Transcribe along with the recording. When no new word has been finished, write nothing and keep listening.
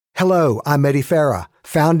Hello, I'm Eddie Farah,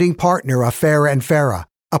 founding partner of Farah and Farah,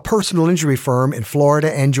 a personal injury firm in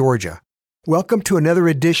Florida and Georgia. Welcome to another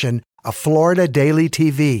edition of Florida Daily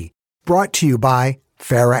TV, brought to you by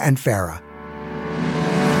Farah and Farah.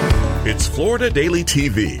 It's Florida Daily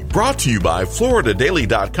TV, brought to you by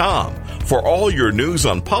FloridaDaily.com. For all your news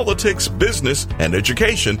on politics, business, and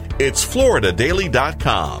education, it's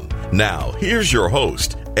FloridaDaily.com. Now, here's your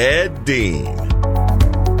host, Ed Dean.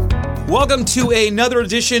 Welcome to another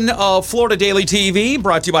edition of Florida Daily TV,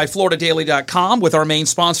 brought to you by FloridaDaily.com with our main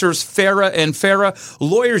sponsors, Farah and Farah,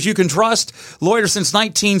 lawyers you can trust, lawyers since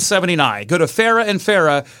 1979. Go to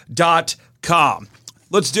FarahandFarah.com.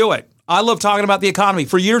 Let's do it. I love talking about the economy.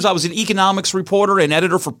 For years, I was an economics reporter and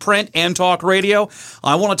editor for print and talk radio.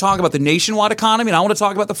 I want to talk about the nationwide economy, and I want to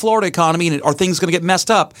talk about the Florida economy, and are things going to get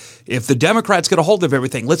messed up if the Democrats get a hold of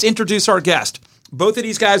everything? Let's introduce our guest. Both of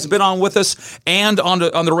these guys have been on with us and on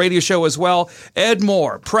the radio show as well. Ed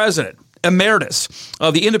Moore, President Emeritus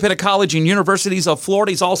of the Independent College and Universities of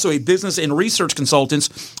Florida. He's also a business and research consultant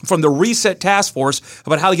from the Reset Task Force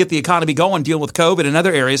about how to get the economy going, dealing with COVID and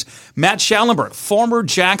other areas. Matt Schallenberg, former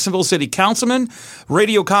Jacksonville City Councilman,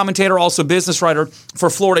 radio commentator, also business writer for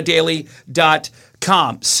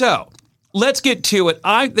FloridaDaily.com. So let's get to it.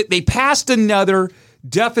 They passed another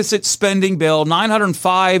deficit spending bill,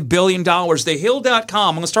 $905 billion. TheHill.com,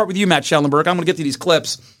 I'm going to start with you, Matt Schallenberg. I'm going to get to these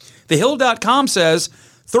clips. TheHill.com says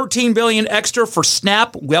 $13 billion extra for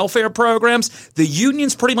SNAP welfare programs. The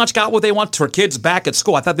unions pretty much got what they want for kids back at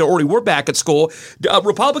school. I thought they already were back at school.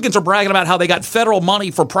 Republicans are bragging about how they got federal money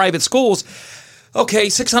for private schools. Okay,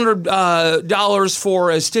 $600 for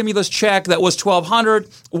a stimulus check that was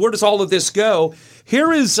 $1,200. Where does all of this go?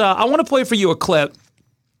 Here is, I want to play for you a clip.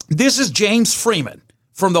 This is James Freeman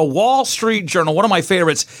from the Wall Street Journal, one of my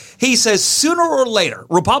favorites. He says sooner or later,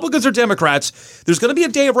 Republicans or Democrats, there's going to be a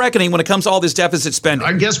day of reckoning when it comes to all this deficit spending.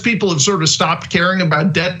 I guess people have sort of stopped caring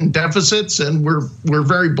about debt and deficits, and we're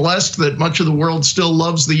very blessed that much of the world still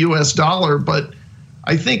loves the U.S. dollar. But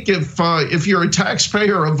I think if you're a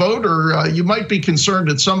taxpayer, a voter, you might be concerned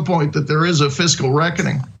at some point that there is a fiscal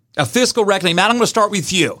reckoning. A fiscal reckoning. Matt, I'm going to start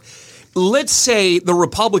with you. Let's say the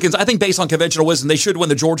Republicans, I think based on conventional wisdom, they should win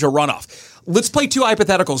the Georgia runoff. Let's play two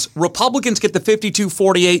hypotheticals. Republicans get the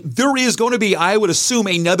 52-48. There is going to be, I would assume,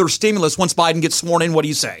 another stimulus once Biden gets sworn in. What do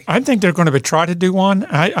you say? I think they're going to try to do one.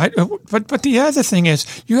 But the other thing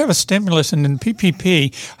is, you have a stimulus and then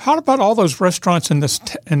PPP. How about all those restaurants in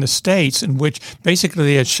the states in which basically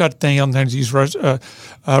they had shut down these restaurants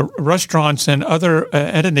and other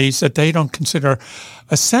entities that they don't consider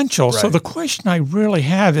essential. Right. So the question I really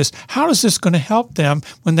have is, how is this going to help them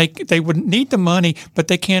when they would need the money, but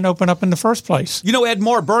they can't open up in the first place? You know, Ed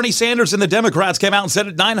Moore, Bernie Sanders and the Democrats came out and said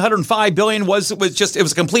 $905 billion was a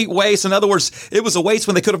complete waste. In other words, it was a waste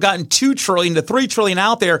when they could have gotten $2 trillion to $3 trillion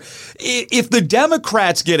out there. If the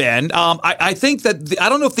Democrats get in, I think that I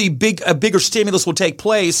don't know if a bigger stimulus will take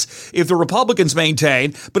place if the Republicans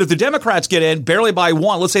maintain. But if the Democrats get in barely by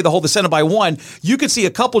one, let's say they hold the Senate by one, you could see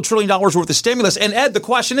a couple $1 trillion worth of stimulus. And Ed, the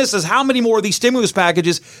question is how many more of these stimulus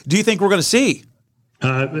packages do you think we're going to see?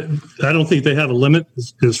 I don't think they have a limit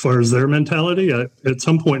as far as their mentality. At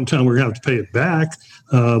some point in time, we're going to have to pay it back.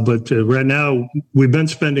 But right now, we've been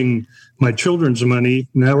spending my children's money.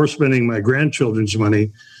 Now we're spending my grandchildren's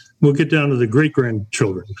money. We'll get down to the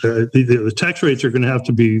great-grandchildren. The tax rates are going to have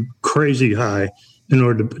to be crazy high in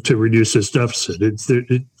order to reduce this deficit.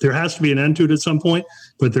 There has to be an end to it at some point,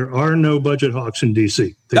 but there are no budget hawks in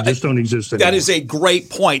D.C. They just don't exist anymore. That is a great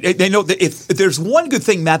point. They know that if there's one good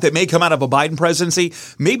thing, Matt, that may come out of a Biden presidency,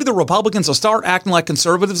 maybe the Republicans will start acting like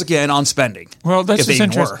conservatives again on spending. Well, that's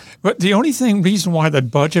interesting. But the only reason why the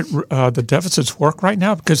budget, the deficits work right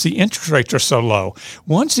now, because the interest rates are so low.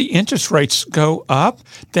 Once the interest rates go up,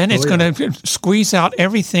 then it's going to squeeze out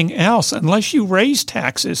everything else unless you raise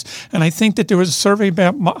taxes. And I think that there was a survey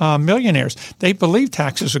about millionaires. They believe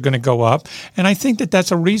taxes are going to go up. And I think that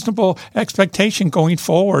that's a reasonable expectation going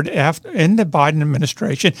forward in the Biden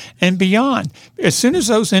administration and beyond. As soon as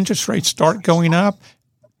those interest rates start going up,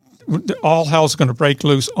 all hell's going to break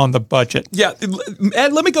loose on the budget. Yeah,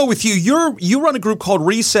 Ed, let me go with you. You run a group called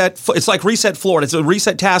Reset. It's like Reset Florida. It's a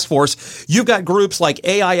Reset Task Force. You've got groups like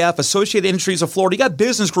AIF, Associated Industries of Florida. You got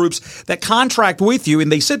business groups that contract with you,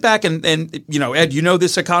 and they sit back and you know, Ed, you know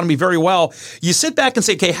this economy very well. You sit back and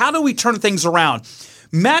say, okay, how do we turn things around?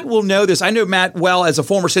 Matt will know this. I know Matt well as a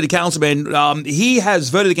former city councilman. He has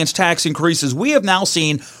voted against tax increases. We have now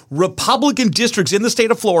seen Republican districts in the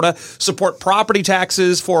state of Florida support property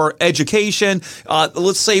taxes for education.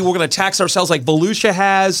 Let's say we're going to tax ourselves like Volusia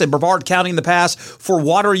has and Brevard County in the past for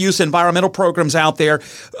water use and environmental programs out there.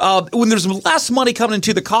 When there's less money coming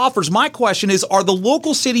into the coffers, my question is, are the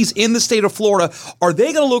local cities in the state of Florida, are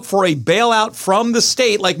they going to look for a bailout from the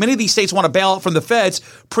state? Like many of these states want a bailout from the feds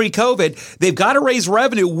pre-COVID. They've got to raise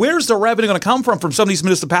revenue. Where's the revenue going to come from some of these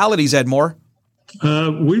municipalities, Ed Moore?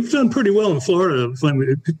 We've done pretty well in Florida.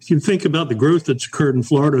 If you think about the growth that's occurred in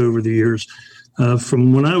Florida over the years,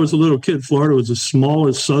 from when I was a little kid, Florida was the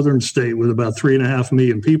smallest southern state with about 3.5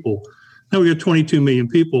 million people. Now we got 22 million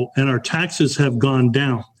people, and our taxes have gone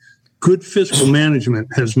down. Good fiscal management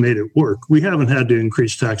has made it work. We haven't had to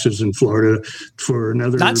increase taxes in Florida for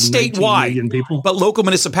another not statewide, million people. But local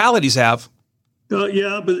municipalities have.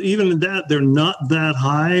 Yeah, but even in that, they're not that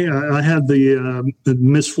high. I had the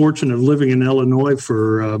misfortune of living in Illinois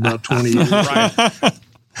for about 20 years. Right.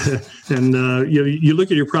 And you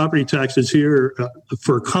look at your property taxes here.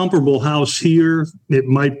 For a comparable house here, it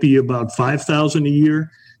might be about $5,000 a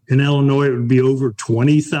year. In Illinois, it would be over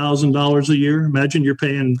 $20,000 a year. Imagine you're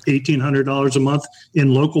paying $1,800 a month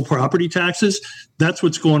in local property taxes. That's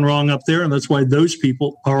what's going wrong up there, and that's why those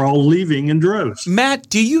people are all leaving in droves. Matt,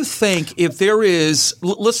 do you think if there is,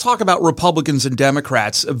 let's talk about Republicans and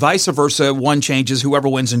Democrats, vice versa, one changes, whoever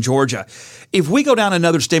wins in Georgia. If we go down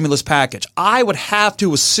another stimulus package, I would have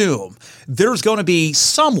to assume there's going to be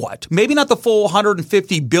somewhat, maybe not the full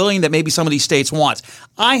 $150 billion that maybe some of these states want.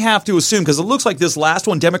 I have to assume, because it looks like this last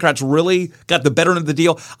one, Democrats really got the better end of the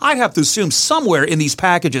deal. I'd have to assume somewhere in these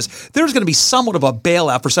packages, there's going to be somewhat of a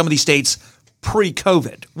bailout for some of these states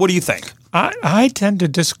pre-COVID. What do you think? I tend to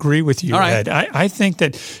disagree with you, right. Ed. I think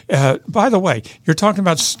that, by the way, you're talking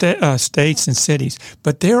about states and cities,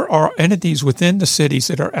 but there are entities within the cities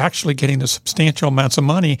that are actually getting the substantial amounts of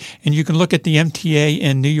money. And you can look at the MTA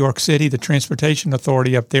in New York City, the Transportation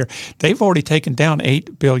Authority up there. They've already taken down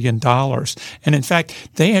 $8 billion. And in fact,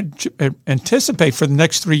 they anticipate for the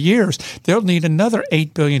next 3 years, they'll need another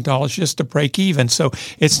 $8 billion just to break even. So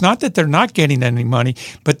it's not that they're not getting any money,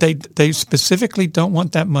 but they specifically don't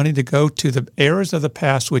want that money to go to the eras of the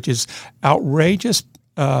past, which is outrageous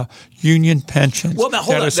union pensions that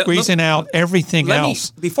are squeezing out everything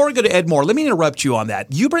else. Before we go to Ed Moore, let me interrupt you on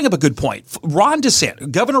that. You bring up a good point. Ron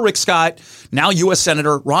DeSantis, Governor Rick Scott, now U.S.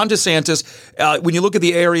 Senator Ron DeSantis, when you look at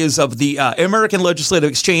the areas of the American Legislative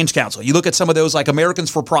Exchange Council, you look at some of those like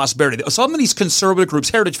Americans for Prosperity, some of these conservative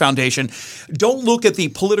groups, Heritage Foundation, don't look at the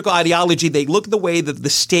political ideology. They look at the way that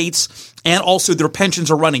the states and also their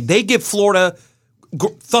pensions are running. They give Florida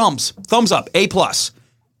thumbs up, A+.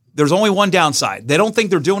 There's only one downside. They don't think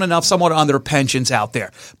they're doing enough somewhat on their pensions out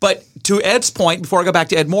there. But to Ed's point, before I go back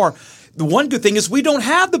to Ed Moore, the one good thing is we don't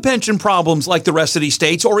have the pension problems like the rest of these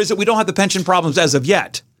states, or is it we don't have the pension problems as of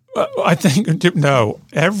yet? I think, no,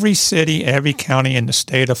 every city, every county in the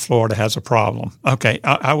state of Florida has a problem. Okay,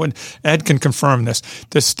 Ed can confirm this.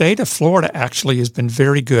 The state of Florida actually has been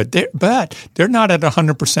very good, but they're not at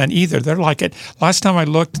 100% either. They're like last time I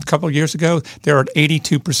looked a couple of years ago, they're at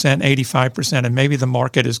 82%, 85%, and maybe the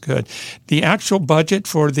market is good. The actual budget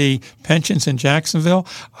for the pensions in Jacksonville,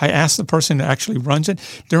 I asked the person that actually runs it.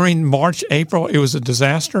 During March, April, it was a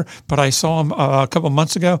disaster, but I saw them a couple of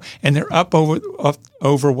months ago, and they're up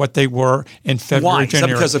over what they were in February,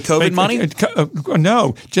 January. Is that because of COVID money?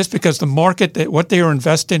 No, just because the market, what they are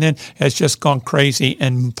investing in has just gone crazy,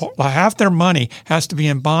 and half their money has to be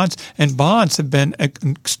in bonds, and bonds have been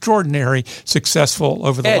extraordinarily successful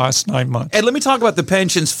over the last 9 months. And let me talk about the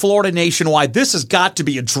pensions, Florida nationwide. This has got to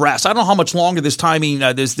be addressed. I don't know how much longer this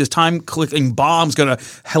time-clicking bomb's going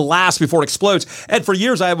to last before it explodes. Ed, for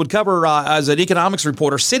years I would cover, as an economics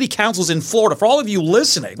reporter, city councils in Florida. For all of you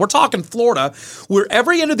listening, we're talking Florida, where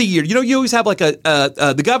every end of the year, you always have like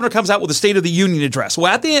the governor comes out with a State of the Union address. Well,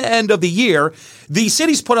 at the end of the year, the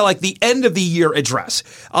cities put out like the end of the year address.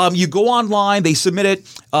 You go online, they submit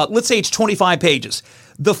it. Let's say it's 25 pages.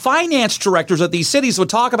 The finance directors at these cities would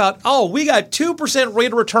talk about, we got 2%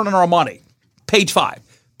 rate of return on our money. Page 5.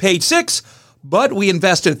 Page 6, but we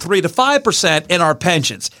invested 3 to 5% in our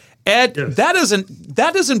pensions. Ed, yes.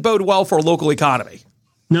 That doesn't bode well for a local economy.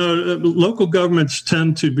 No, local governments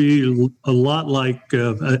tend to be a lot like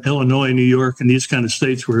Illinois, New York, and these kind of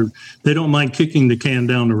states where they don't mind kicking the can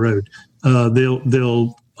down the road.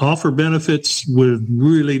 They'll offer benefits with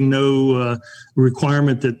really no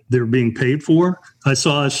requirement that they're being paid for. I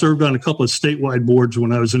served on a couple of statewide boards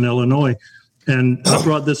when I was in Illinois, and I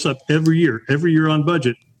brought this up every year on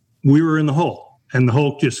budget. We were in the hole. and the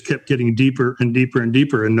hole just kept getting deeper and deeper and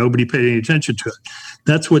deeper, and nobody paid any attention to it.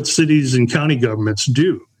 That's what cities and county governments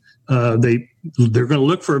do. They're going to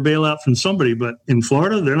look for a bailout from somebody, but in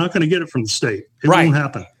Florida, they're not going to get it from the state. It won't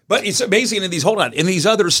happen. But it's amazing in these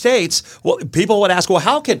other states. Well, people would ask, well,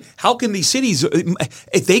 how can these cities,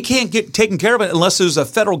 if they can't get taken care of it unless there's a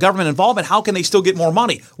federal government involvement, how can they still get more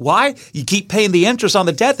money? Why? You keep paying the interest on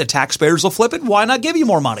the debt. The taxpayers will flip it. Why not give you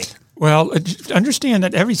more money? Well, understand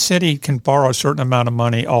that every city can borrow a certain amount of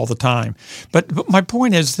money all the time. But my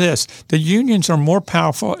point is this. The unions are more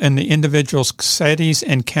powerful in the individual cities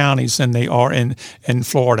and counties than they are in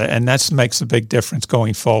Florida, and that makes a big difference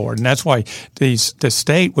going forward. And that's why the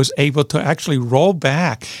state was able to actually roll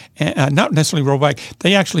back, not necessarily roll back,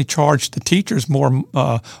 they actually charged the teachers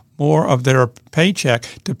more of their paycheck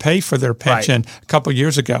to pay for their pension a couple of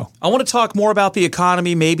years ago. I want to talk more about the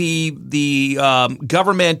economy, maybe the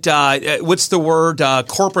government, what's the word,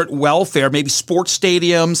 corporate welfare, maybe sports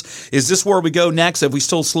stadiums. Is this where we go next if we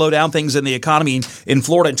still slow down things in the economy in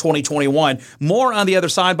Florida in 2021? More on the other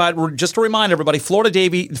side, but just to remind everybody, Florida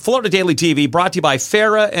Daily TV brought to you by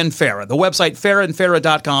Farah and Farah. The website,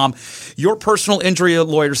 farahandfarah.com. Your personal injury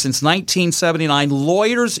lawyer since 1979.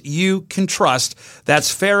 Lawyers you can trust.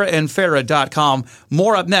 That's farahandfarah.com.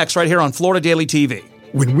 More up next right here on Florida Daily TV.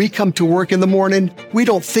 When we come to work in the morning, we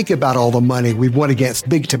don't think about all the money we've won against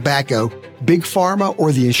big tobacco, big pharma,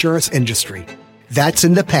 or the insurance industry. That's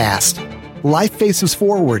in the past. Life faces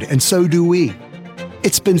forward, and so do we.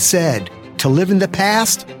 It's been said, to live in the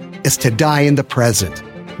past is to die in the present.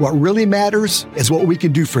 What really matters is what we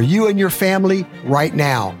can do for you and your family right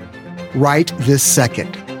now, right this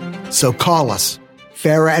second. So call us,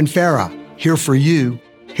 Farah and Farah, here for you,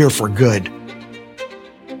 here for good.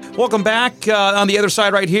 Welcome back on the other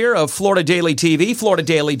side right here of Florida Daily TV,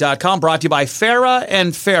 FloridaDaily.com, brought to you by Farah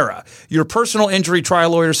and Farah, your personal injury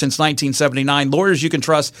trial lawyer since 1979. Lawyers you can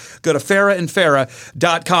trust. Go to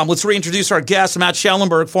FarahandFarah.com. Let's reintroduce our guest, Matt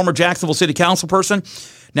Schellenberg, former Jacksonville City Council person,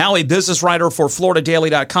 now a business writer for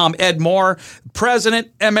FloridaDaily.com. Ed Moore,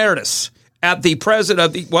 President Emeritus at the president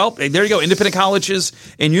of the, well, there you go, Independent Colleges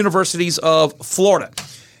and Universities of Florida.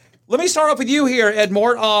 Let me start off with you here, Ed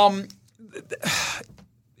Moore.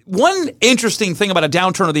 One interesting thing about a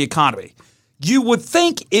downturn of the economy, you would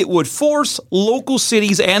think it would force local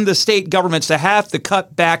cities and the state governments to have to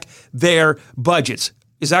cut back their budgets.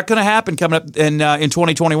 Is that going to happen coming up in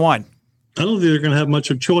 2021? I don't think they're going to have much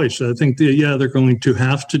of a choice. I think, they're going to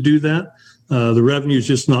have to do that. The revenue is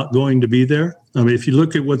just not going to be there. I mean, if you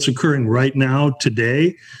look at what's occurring right now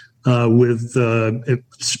today, let's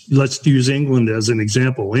use England as an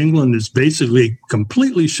example. England is basically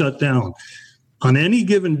completely shut down. On any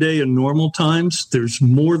given day in normal times, there's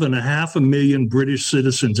more than 500,000 British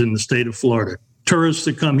citizens in the state of Florida. Tourists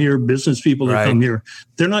that come here, business people that come here,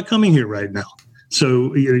 they're not coming here right now.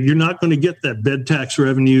 So you're not going to get that bed tax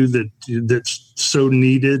revenue that's so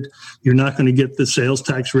needed. You're not going to get the sales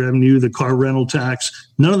tax revenue, the car rental tax.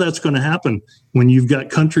 None of that's going to happen when you've got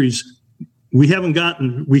countries. We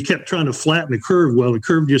kept trying to flatten the curve. Well, the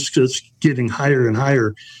curve just keeps getting higher and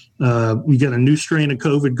higher. We got a new strain of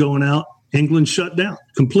COVID going out. England shut down,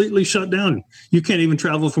 completely shut down. You can't even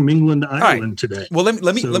travel from England to Ireland today. Well,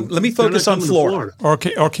 let me focus on Florida.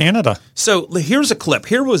 Or Canada. So here's a clip.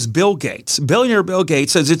 Here was Bill Gates. Billionaire Bill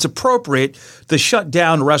Gates says it's appropriate to shut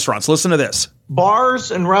down restaurants. Listen to this.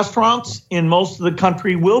 Bars and restaurants in most of the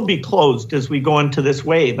country will be closed as we go into this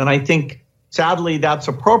wave. And I think, sadly, that's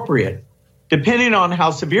appropriate. Depending on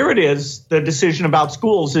how severe it is, the decision about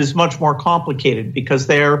schools is much more complicated because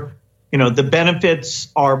the benefits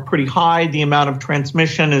are pretty high. The amount of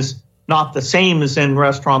transmission is not the same as in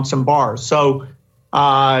restaurants and bars. So,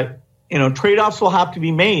 trade-offs will have to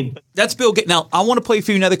be made. That's Bill Gates. Now, I want to play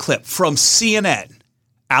for you another clip from CNN.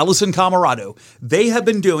 Allison Camerado. They have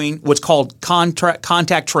been doing what's called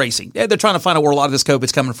contact tracing. They're trying to find out where a lot of this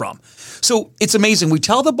COVID's coming from. So it's amazing. We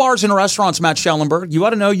tell the bars and restaurants, Matt Schellenberg, you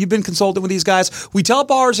ought to know, you've been consulting with these guys. We tell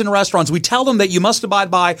bars and restaurants, we tell them that you must abide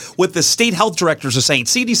by what the state health directors are saying,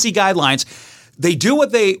 CDC guidelines. They do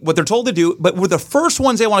what they're told to do, but we're the first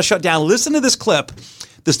ones they want to shut down. Listen to this clip.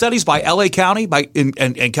 The studies by LA County,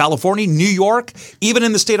 in California, New York, even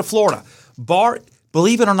in the state of Florida.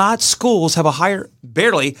 Believe it or not, schools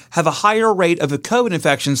barely have a higher rate of COVID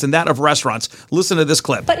infections than that of restaurants. Listen to this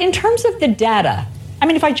clip. But in terms of the data, I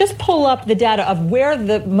mean, if I just pull up the data of where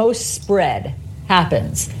the most spread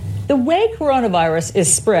happens, the way coronavirus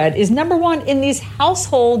is spread is, number one, in these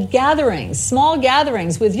household gatherings, small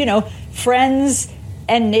gatherings with, friends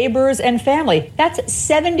and neighbors and family. That's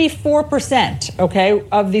 74%,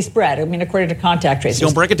 of the spread, according to contact tracing.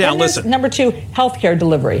 Don't break it down, listen. Number two, healthcare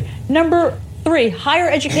delivery. Number 3, higher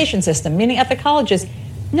education system, meaning at the colleges.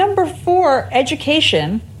 Number 4,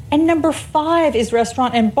 education. And number 5 is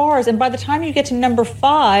restaurant and bars. And by the time you get to number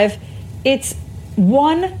 5, it's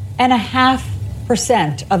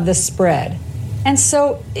 1.5% of the spread. And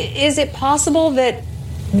so is it possible that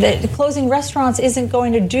closing restaurants isn't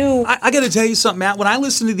going to do... I got to tell you something, Matt. When I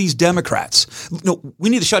listen to these Democrats, we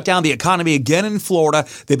need to shut down the economy again in Florida.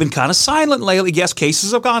 They've been kind of silent lately. Yes,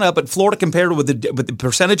 cases have gone up, but Florida, compared with the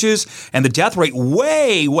percentages and the death rate,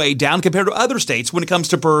 way, way down compared to other states when it comes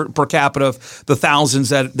to per capita, the thousands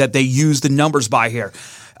that they use the numbers by here.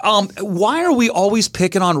 Why are we always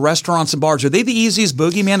picking on restaurants and bars? Are they the easiest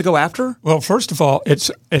boogeyman to go after? Well, first of all, it's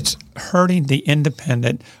hurting the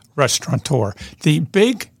independent restaurateur. The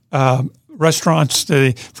big restaurants,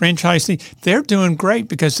 the franchisee, they're doing great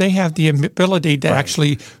because they have the ability to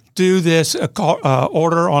actually do this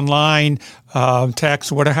order online,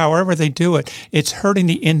 text, whatever, however they do it. It's hurting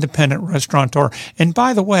the independent restaurateur. And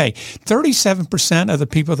by the way, 37% of the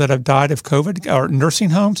people that have died of COVID are nursing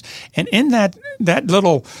homes. And in that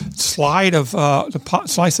little slide of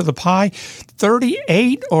slice of the pie,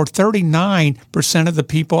 38 or 39% of the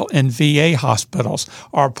people in VA hospitals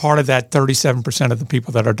are part of that 37% of the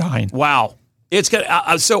people that are dying. Wow. It's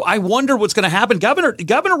gonna, so I wonder what's going to happen. Governor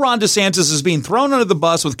Ron DeSantis is being thrown under the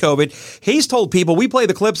bus with COVID. He's told people, we play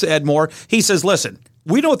the clips, Ed Moore. He says, listen,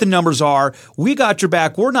 we know what the numbers are. We got your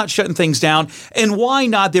back. We're not shutting things down. And why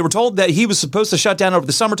not? They were told that he was supposed to shut down over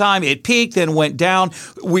the summertime. It peaked, then went down.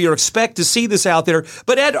 We expect to see this out there.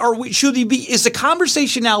 But Ed, is the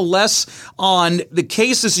conversation now less on the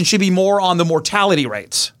cases and should be more on the mortality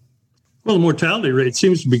rates? Well, the mortality rate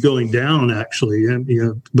seems to be going down, actually.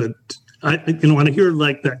 But when I hear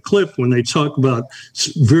like that clip when they talk about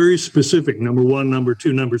very specific number 1, number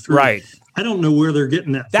 2, number 3, right? I don't know where they're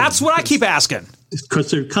getting that. That's what I keep asking.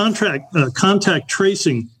 Because their contact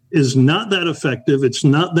tracing is not that effective. It's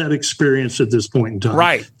not that experienced at this point in time.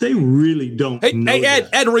 Right. They really don't know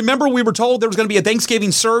Ed, remember we were told there was going to be a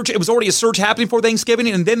Thanksgiving surge. It was already a surge happening for Thanksgiving,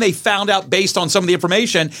 and then they found out based on some of the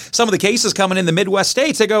information, some of the cases coming in the Midwest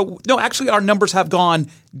states, they go, no, actually our numbers have gone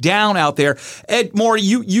down out there. Ed Moore,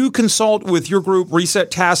 you consult with your group,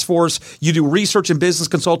 Reset Task Force. You do research and business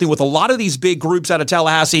consulting with a lot of these big groups out of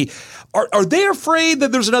Tallahassee. Are they afraid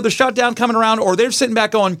that there's another shutdown coming around, or they're sitting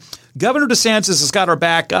back going, Governor DeSantis has got our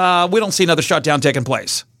back. We don't see another shutdown taking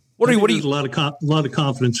place? There's a lot of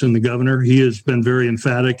confidence in the governor. He has been very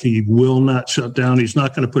emphatic. He will not shut down. He's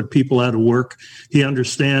not going to put people out of work. He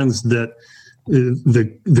understands that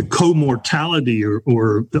the co-mortality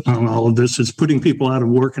or on all of this is putting people out of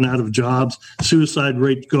work and out of jobs. Suicide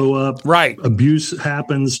rates go up. Right. Abuse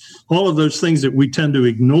happens. All of those things that we tend to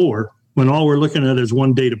ignore when all we're looking at is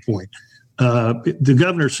one data point. The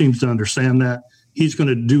governor seems to understand that. He's going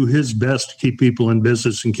to do his best to keep people in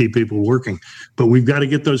business and keep people working. But we've got to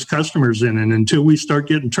get those customers in. And until we start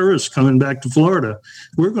getting tourists coming back to Florida,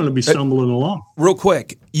 we're going to be stumbling along. Real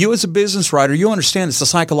quick, you as a business writer, you understand it's the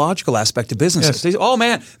psychological aspect of businesses. Yes. Oh,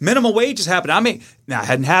 man, minimum wage has happened. Now, it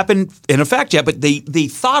hadn't happened in effect yet, but they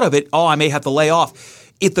thought of it, I may have to lay off.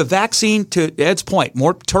 If the vaccine, to Ed's point,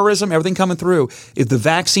 more tourism, everything coming through, if the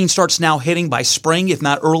vaccine starts now hitting by spring, if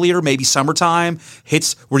not earlier, maybe summertime,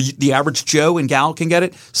 hits where the average Joe and gal can get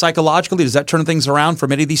it, psychologically, does that turn things around for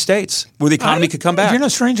many of these states where the economy could come back?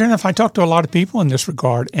 Stranger enough, I talk to a lot of people in this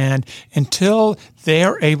regard, and until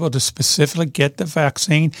they're able to specifically get the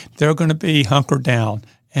vaccine, they're going to be hunkered down.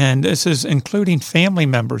 And this is including family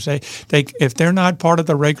members. They if they're not part of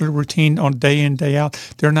the regular routine on day in, day out,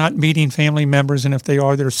 they're not meeting family members. And if they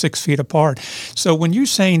are, they're 6 feet apart. So when you're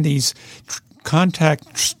saying these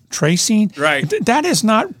contact tracing, right, that is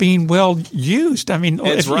not being well used. I mean,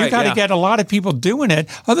 you got to get a lot of people doing it.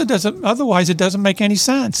 Otherwise, it doesn't make any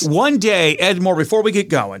sense. One day, Ed Moore, before we get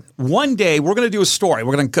going, one day we're going to do a story.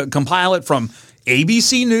 We're going to compile it from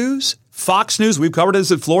ABC News, Fox News, we've covered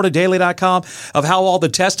this at FloridaDaily.com, of how all the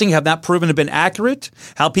testing have not proven to have been accurate,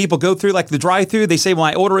 how people go through like the drive-through, they say,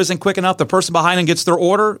 my order isn't quick enough, the person behind them gets their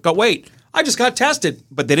order, go, wait, I just got tested,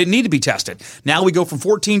 but they didn't need to be tested. Now we go from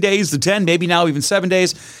 14 days to 10, maybe now even 7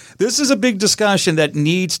 days. This is a big discussion that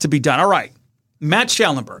needs to be done. All right, Matt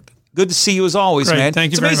Schellenberg. Good to see you as always, Great, man.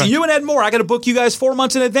 Thank you it's very amazing. much. You and Ed Moore, I got to book you guys 4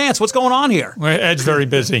 months in advance. What's going on here? Well, Ed's very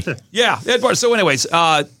busy. Yeah, Ed Moore. So anyways,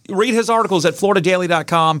 read his articles at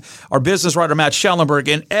FloridaDaily.com. Our business writer, Matt Schellenberg,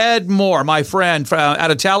 and Ed Moore, my friend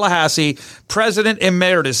out of Tallahassee, President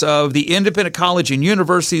Emeritus of the Independent College and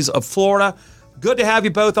Universities of Florida. Good to have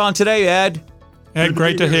you both on today, Ed. Hey,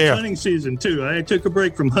 great to hear. Hunting season, too. I took a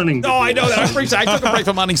break from hunting. Oh, I know that. I appreciate it. I took a break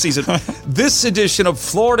from hunting season. This edition of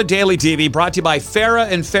Florida Daily TV brought to you by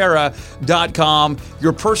FarahandFarah.com,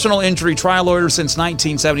 your personal injury trial lawyer since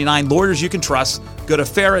 1979. Lawyers you can trust. Go to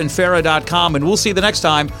FarahandFarah.com, and we'll see you the next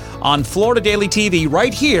time on Florida Daily TV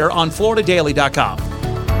right here on FloridaDaily.com.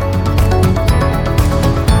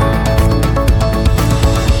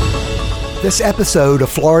 This episode of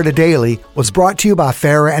Florida Daily was brought to you by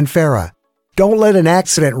Farah and Farah. Don't let an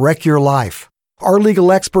accident wreck your life. Our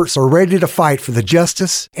legal experts are ready to fight for the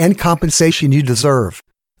justice and compensation you deserve.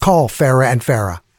 Call Farah and Farah.